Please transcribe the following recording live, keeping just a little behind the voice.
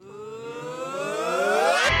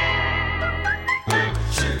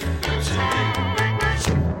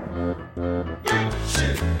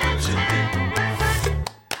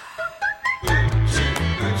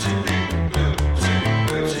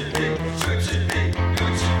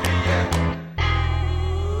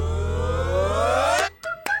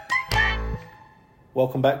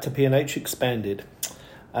Welcome back to P&H Expanded.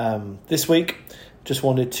 This week, just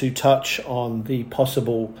wanted to touch on the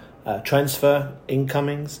possible transfer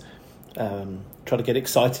incomings. Try to get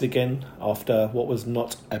excited again after what was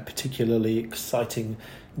not a particularly exciting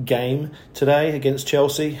game today against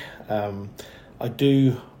Chelsea. I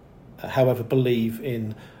do, however, believe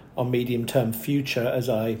in our medium-term future, as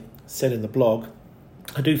I said in the blog.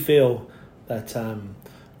 I do feel that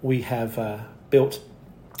we have built,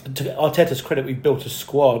 to Arteta's credit, we've built a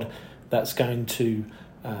squad that's going to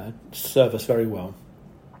serve us very well.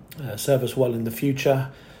 Serve us well in the future,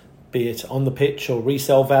 be it on the pitch or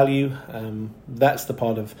resale value. That's the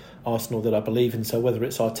part of Arsenal that I believe in. So whether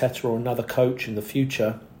it's Arteta or another coach in the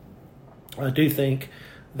future, I do think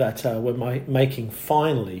that we're making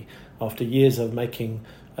finally, after years of making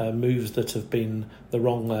moves that have been the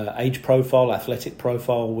wrong age profile, athletic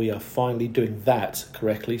profile, we are finally doing that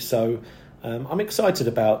correctly. So I'm excited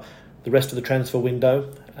about the rest of the transfer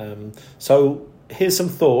window. So here's some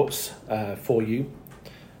thoughts for you.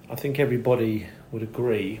 I think everybody would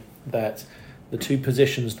agree that the two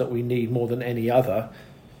positions that we need more than any other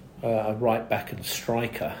are right back and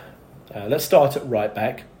striker. Let's start at right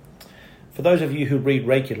back. For those of you who read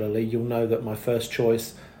regularly, you'll know that my first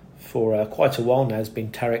choice for quite a while now has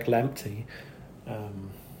been Tariq Lamptey.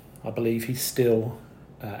 I believe he's still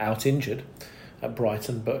out injured at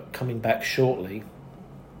Brighton, but coming back shortly,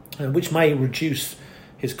 which may reduce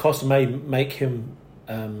his cost, may make him,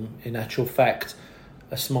 in actual fact,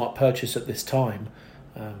 a smart purchase at this time,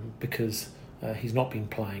 because he's not been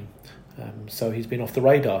playing. So he's been off the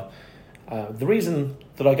radar. The reason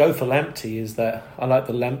that I go for Lamptey is that I like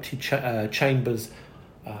the Lamptey Chambers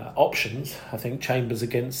options. I think Chambers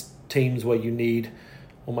against teams where you need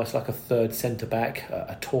almost like a third centre-back,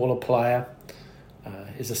 a taller player,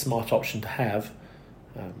 is a smart option to have.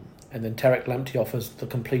 And then Tariq Lamptey offers the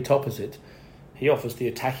complete opposite. He offers the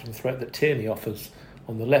attacking threat that Tierney offers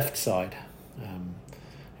on the left side.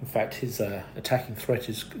 In fact, his attacking threat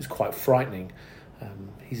is quite frightening.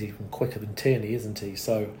 He's even quicker than Tierney, isn't he?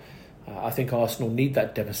 So I think Arsenal need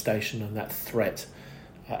that devastation and that threat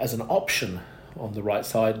as an option on the right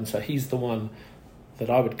side. And so he's the one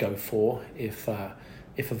that I would go for if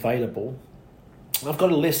available. I've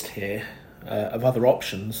got a list here of other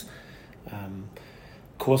options.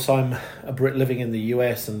 Of course, I'm a Brit living in the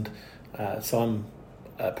US, and so I'm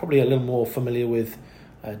probably a little more familiar with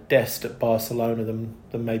Dest at Barcelona than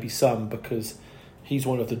maybe some, because he's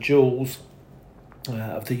one of the jewels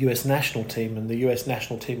of the US national team, and the US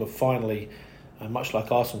national team have finally, much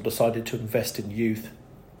like Arsenal, decided to invest in youth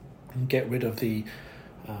and get rid of the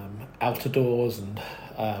Altidores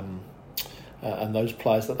and those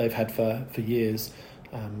players that they've had for years.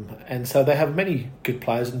 And so they have many good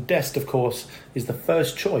players, and Dest, of course, is the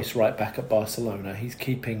first choice right back at Barcelona. He's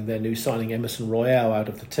keeping their new signing Emerson Royale out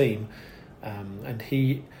of the team, and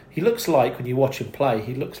he looks like, when you watch him play,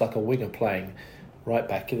 he looks like a winger playing right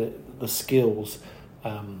back. The skills,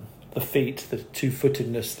 the feet, the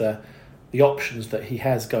two-footedness, the options that he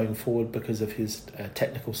has going forward because of his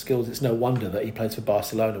technical skills. It's no wonder that he plays for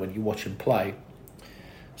Barcelona when you watch him play.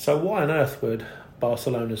 So why on earth would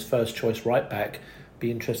Barcelona's first choice right back be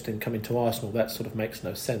interested in coming to Arsenal? That sort of makes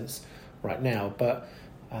no sense right now. But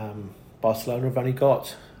Barcelona have only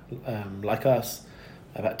got, like us,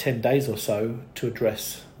 about 10 days or so to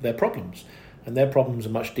address their problems. And their problems are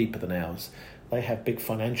much deeper than ours. They have big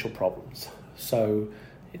financial problems. So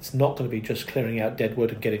it's not going to be just clearing out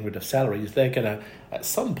deadwood and getting rid of salaries. They're going to, at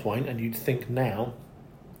some point, and you'd think now,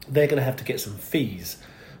 they're going to have to get some fees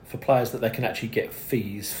for players that they can actually get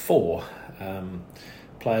fees for.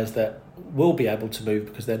 Players that will be able to move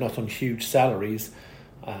because they're not on huge salaries,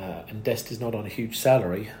 and Dest is not on a huge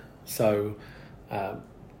salary. So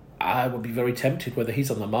I would be very tempted, whether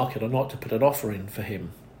he's on the market or not, to put an offer in for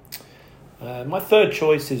him. My third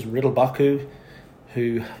choice is Riddle Baku,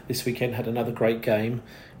 who this weekend had another great game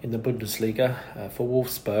in the Bundesliga for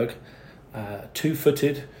Wolfsburg.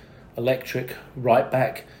 Two-footed, electric, right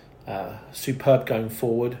back, superb going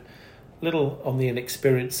forward. Little on the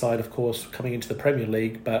inexperienced side, of course, coming into the Premier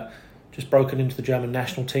League, but just broken into the German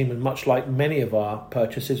national team, and much like many of our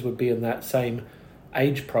purchases would be in that same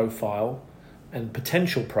age profile and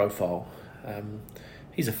potential profile.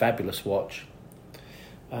 He's a fabulous watch.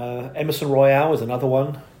 Emerson Royale is another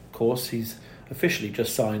one. Of course, he's officially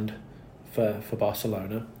just signed for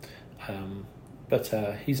Barcelona, but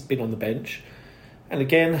he's been on the bench. And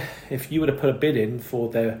again, if you were to put a bid in for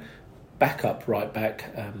their backup right back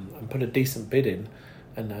and put a decent bid in,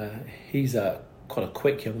 and he's quite a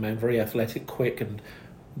quick young man, very athletic, quick, and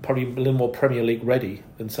probably a little more Premier League ready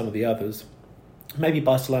than some of the others, maybe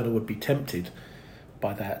Barcelona would be tempted.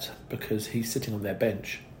 by that because he's sitting on their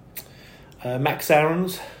bench. Max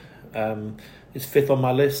Aarons is fifth on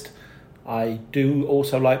my list. I do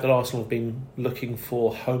also like that Arsenal have been looking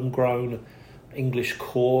for homegrown English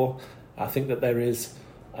core. I think that there is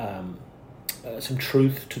some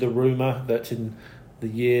truth to the rumour that in the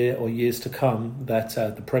year or years to come that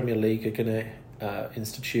the Premier League are going to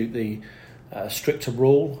institute the stricter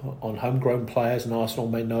rule on homegrown players, and Arsenal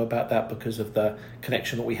may know about that because of the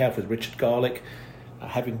connection that we have with Richard Garlick,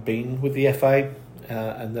 having been with the FA,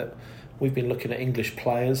 and that we've been looking at English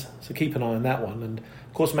players. So keep an eye on that one. And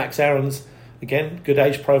of course, Max Aarons, again, good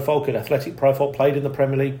age profile, good athletic profile, played in the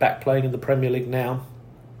Premier League, back playing in the Premier League now,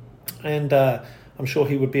 and I'm sure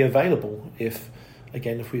he would be available if we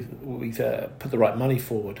put the right money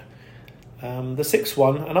forward. The sixth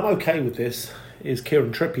one, and I'm okay with this, is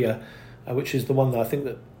Kieran Trippier, which is the one that I think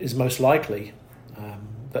that is most likely.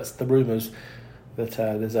 That's the rumours that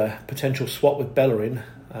there's a potential swap with Bellerin.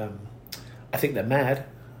 I think they're mad.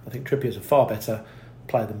 I think Trippier's a far better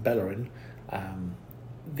player than Bellerin.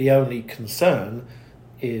 The only concern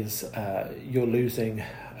is you're losing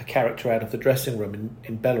a character out of the dressing room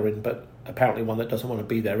in Bellerin, but apparently one that doesn't want to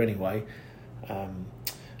be there anyway.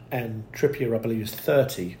 And Trippier, I believe, is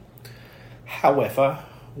 30. However,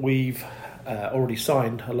 we've already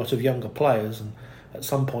signed a lot of younger players, and at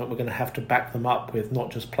some point we're going to have to back them up with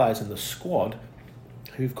not just players in the squad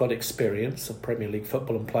who've got experience of Premier League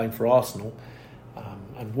football and playing for Arsenal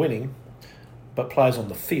and winning, but players on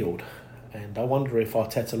the field. And I wonder if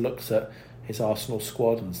Arteta looks at his Arsenal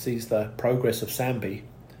squad and sees the progress of Sambi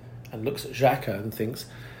and looks at Xhaka and thinks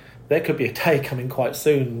there could be a day coming quite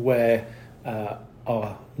soon where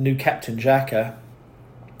our new captain Xhaka,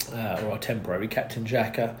 or our temporary captain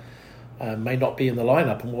Xhaka, may not be in the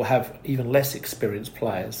lineup, and we'll have even less experienced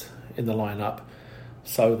players in the lineup,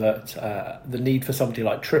 so that the need for somebody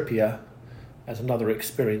like Trippier as another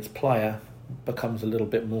experienced player becomes a little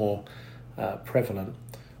bit more prevalent.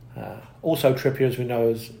 Also, Trippier, as we know,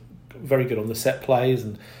 is very good on the set plays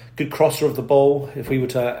and good crosser of the ball. If we were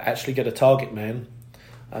to actually get a target man,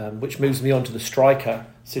 which moves me on to the striker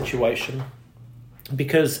situation,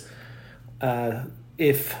 because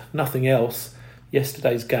if nothing else,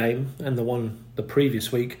 yesterday's game and the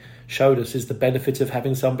previous week showed us is the benefit of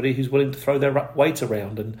having somebody who's willing to throw their weight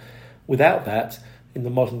around. And without that, in the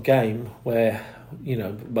modern game, where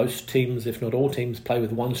most teams, if not all teams, play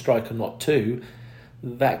with one striker, not two,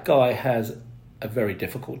 that guy has a very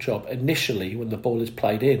difficult job initially when the ball is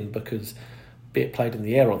played in, because be it played in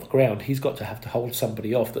the air or the ground, he's got to have to hold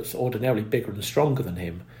somebody off that's ordinarily bigger and stronger than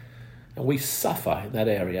him. And we suffer in that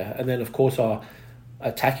area. And then, of course, our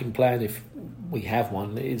attacking plan, if we have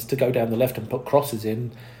one, is to go down the left and put crosses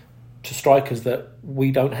in to strikers that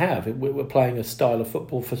we don't have. We're playing a style of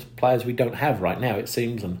football for players we don't have right now, it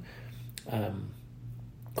seems. And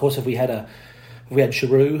of course, if we had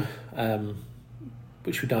Giroud,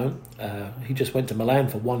 which we don't, he just went to Milan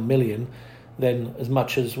for 1 million. Then, as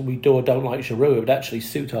much as we do or don't like Giroud, it would actually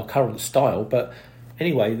suit our current style. But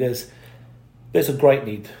anyway, there's a great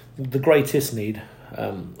need. The greatest need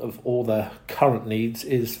of all the current needs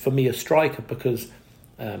is, for me, a striker, because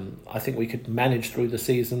I think we could manage through the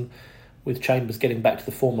season with Chambers getting back to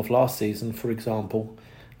the form of last season, for example,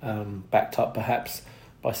 backed up perhaps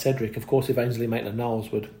by Cedric. Of course, if Ainsley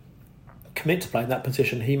Maitland-Niles would commit to playing that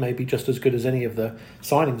position, he may be just as good as any of the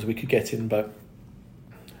signings we could get in, but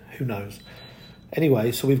who knows.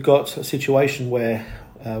 Anyway, so we've got a situation where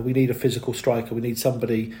we need a physical striker. We need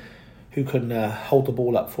somebody who can hold the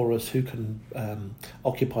ball up for us, who can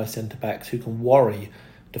occupy centre-backs, who can worry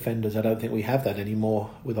defenders. I don't think we have that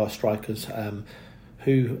anymore with our strikers,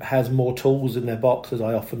 who has more tools in their box, as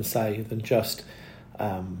I often say, than just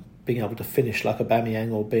being able to finish like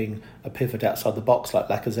Aubameyang or being a pivot outside the box like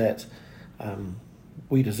Lacazette.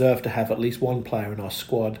 We deserve to have at least one player in our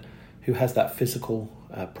squad who has that physical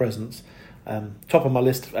presence. Top of my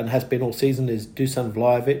list, and has been all season, is Dusan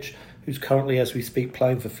Vlahovic, who's currently, as we speak,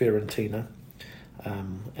 playing for Fiorentina.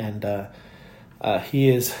 He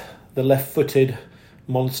is the left-footed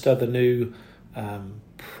monster,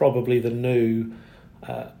 probably the new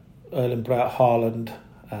Erling Braut Haaland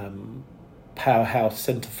powerhouse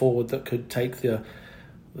centre-forward that could take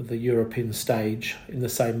the European stage in the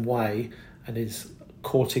same way, and is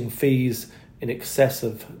courting fees in excess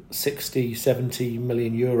of 60, 70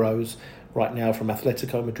 million euros right now from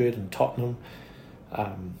Atletico Madrid and Tottenham.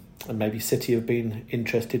 And maybe City have been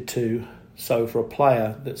interested too. So for a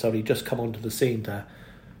player that's only just come onto the scene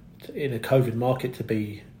in a COVID market to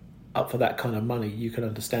be up for that kind of money, you can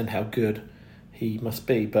understand how good he must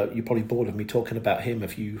be. But you're probably bored of me talking about him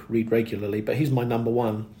if you read regularly. But he's my number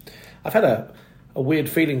one. I've had a a weird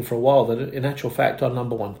feeling for a while that in actual fact our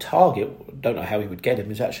number one target, don't know how we would get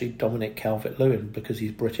him, is actually Dominic Calvert-Lewin, because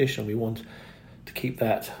he's British and we want to keep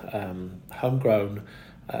that homegrown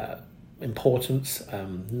importance,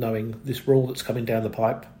 knowing this rule that's coming down the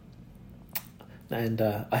pipe. And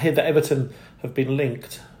I hear that Everton have been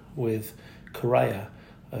linked with Correa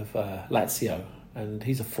of Lazio, and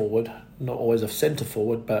he's a forward, not always a centre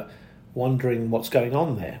forward, but wondering what's going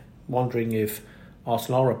on there, wondering if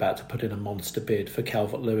Arsenal are about to put in a monster bid for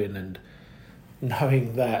Calvert-Lewin, and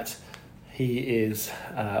knowing that he is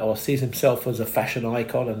or sees himself as a fashion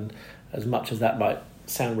icon, and as much as that might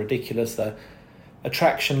sound ridiculous, the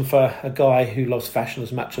attraction for a guy who loves fashion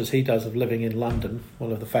as much as he does of living in London,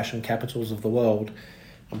 one of the fashion capitals of the world,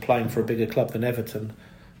 and playing for a bigger club than Everton,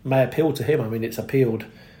 may appeal to him. I mean, it's appealed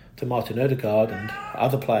to Martin Odegaard and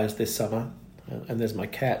other players this summer, and there's my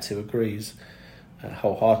cat who agrees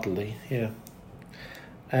wholeheartedly. Yeah.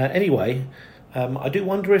 Anyway, I do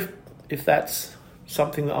wonder if that's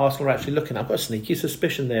something that Arsenal are actually looking at. I've got a sneaky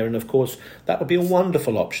suspicion there, and of course that would be a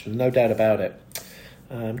wonderful option, no doubt about it.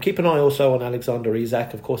 Keep an eye also on Alexander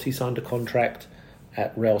Isak. Of course, he signed a contract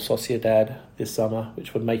at Real Sociedad this summer,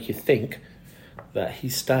 which would make you think that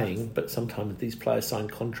he's staying, but sometimes these players sign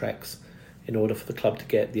contracts in order for the club to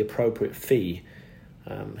get the appropriate fee.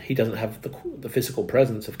 He doesn't have the physical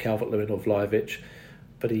presence of Calvert-Lewin or Vlahovic,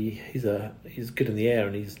 but he's good in the air,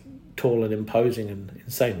 and he's tall and imposing and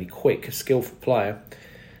insanely quick, a skillful player.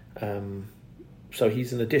 So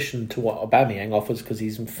he's an addition to what Aubameyang offers, because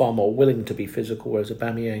he's far more willing to be physical, whereas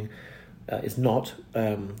Aubameyang is not.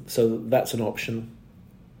 So that's an option.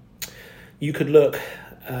 You could look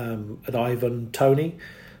at Ivan Toney.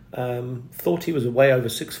 Thought he was way over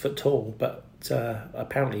 6 foot tall, but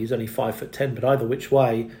apparently he's only 5'10". But either which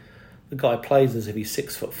way, the guy plays as if he's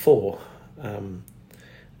 6'4",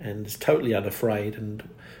 and is totally unafraid and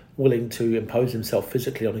willing to impose himself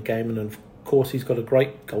physically on a game. And of course, he's got a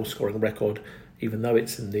great goal scoring record, even though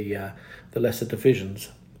it's in the lesser divisions.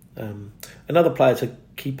 Another player to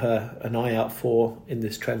keep an eye out for in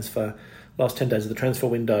this transfer, last 10 days of the transfer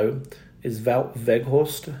window, is Wout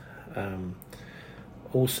Weghorst.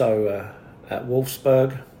 Also at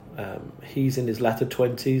Wolfsburg. He's in his latter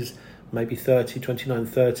 20s, maybe 29,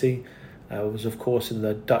 30. Was, of course, in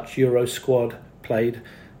the Dutch Euro squad, played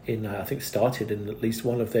in, I think started in at least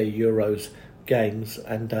one of their Euros games.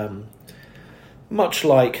 And much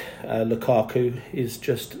like Lukaku, is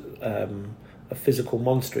just a physical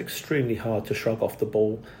monster, extremely hard to shrug off the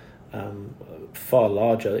ball. Far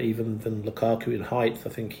larger even than Lukaku in height. I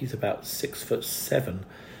think he's about 6'7".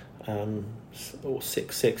 Or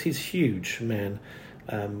 6'6". He's huge, man.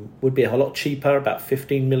 Would be a lot cheaper, about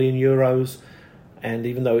 15 million euros. And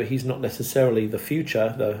even though he's not necessarily the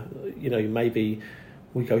future, maybe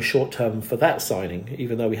we go short term for that signing,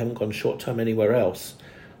 even though we haven't gone short term anywhere else.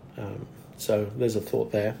 So there's a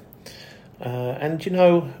thought there. And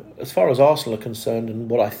as far as Arsenal are concerned, and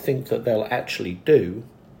what I think that they'll actually do,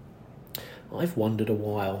 I've wondered a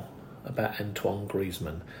while about Antoine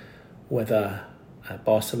Griezmann, whether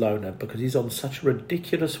Barcelona, because he's on such a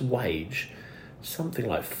ridiculous wage, something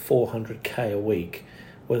like 400k a week,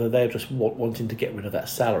 whether they're just wanting to get rid of that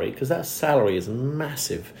salary, because that salary is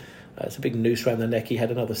massive. It's a big noose around the neck. He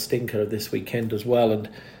had another stinker this weekend as well, and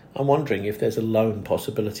I'm wondering if there's a loan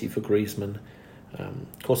possibility for Griezmann.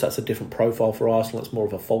 Of course, that's a different profile for Arsenal. It's more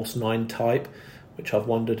of a false nine type, which I've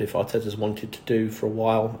wondered if Arteta's wanted to do for a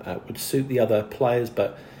while. Would suit the other players,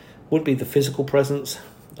 but would be the physical presence.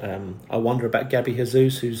 I wonder about Gabby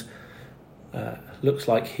Jesus, who's looks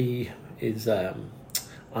like he is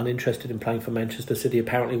uninterested in playing for Manchester City.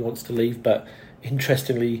 Apparently wants to leave, but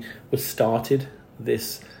interestingly was started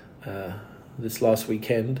this last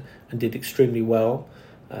weekend and did extremely well.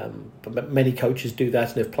 But many coaches do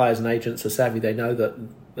that, and if players and agents are savvy, they know that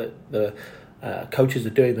the coaches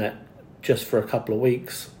are doing that just for a couple of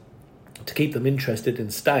weeks to keep them interested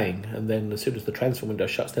in staying, and then as soon as the transfer window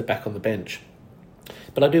shuts, they're back on the bench.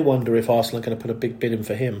 But I do wonder if Arsenal are going to put a big bid in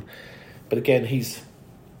for him. But again, he's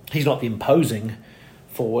not the imposing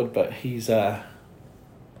forward, but he's got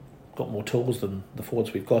more tools than the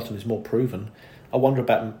forwards we've got and is more proven. I wonder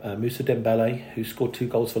about Moussa Dembele, who scored 2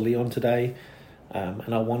 goals for Lyon today.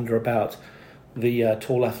 And I wonder about the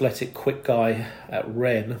tall, athletic, quick guy at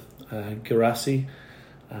Rennes, Guirassy.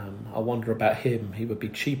 I wonder about him. He would be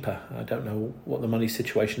cheaper. I don't know what the money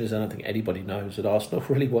situation is. I don't think anybody knows at Arsenal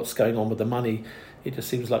really what's going on with the money. It just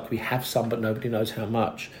seems like we have some, but nobody knows how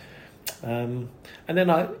much. And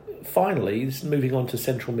then finally, moving on to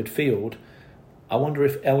central midfield, I wonder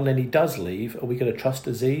if El Neni does leave, are we going to trust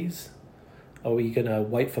Aziz? Are we going to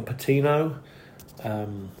wait for Patino?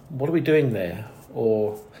 What are we doing there?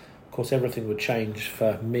 Or of course, everything would change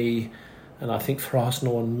for me, and I think for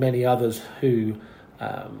Arsenal and many others who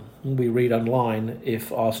we read online.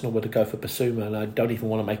 If Arsenal were to go for Bissouma, and I don't even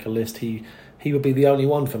want to make a list, he would be the only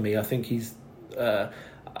one for me. I think he's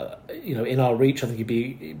in our reach. I think he'd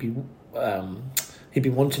be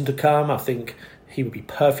wanting to come. I think he would be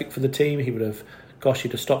perfect for the team. He'd have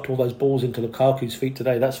stopped all those balls into Lukaku's feet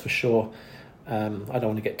today, that's for sure. I don't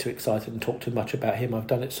want to get too excited and talk too much about him. I've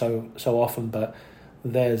done it so often, but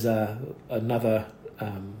there's another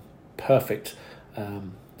perfect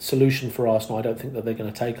solution for Arsenal. I don't think that they're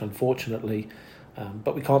going to take, unfortunately.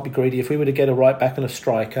 But we can't be greedy. If we were to get a right back and a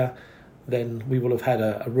striker, then we will have had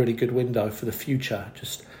a really good window for the future.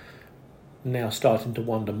 Just now starting to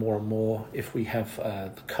wonder more and more if we have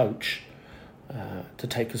the coach to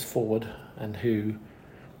take us forward, and who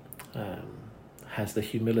has the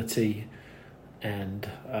humility and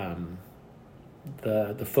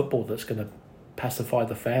the football that's going to pacify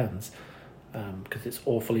the fans, because it's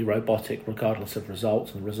awfully robotic regardless of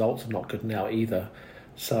results, and the results are not good now either.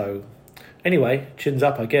 So anyway, chins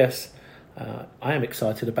up, I guess. I am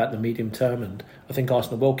excited about the medium term, and I think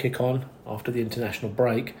Arsenal will kick on after the international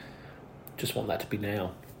break. Just want that to be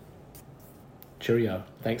now. Cheerio.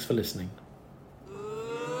 Thanks for listening.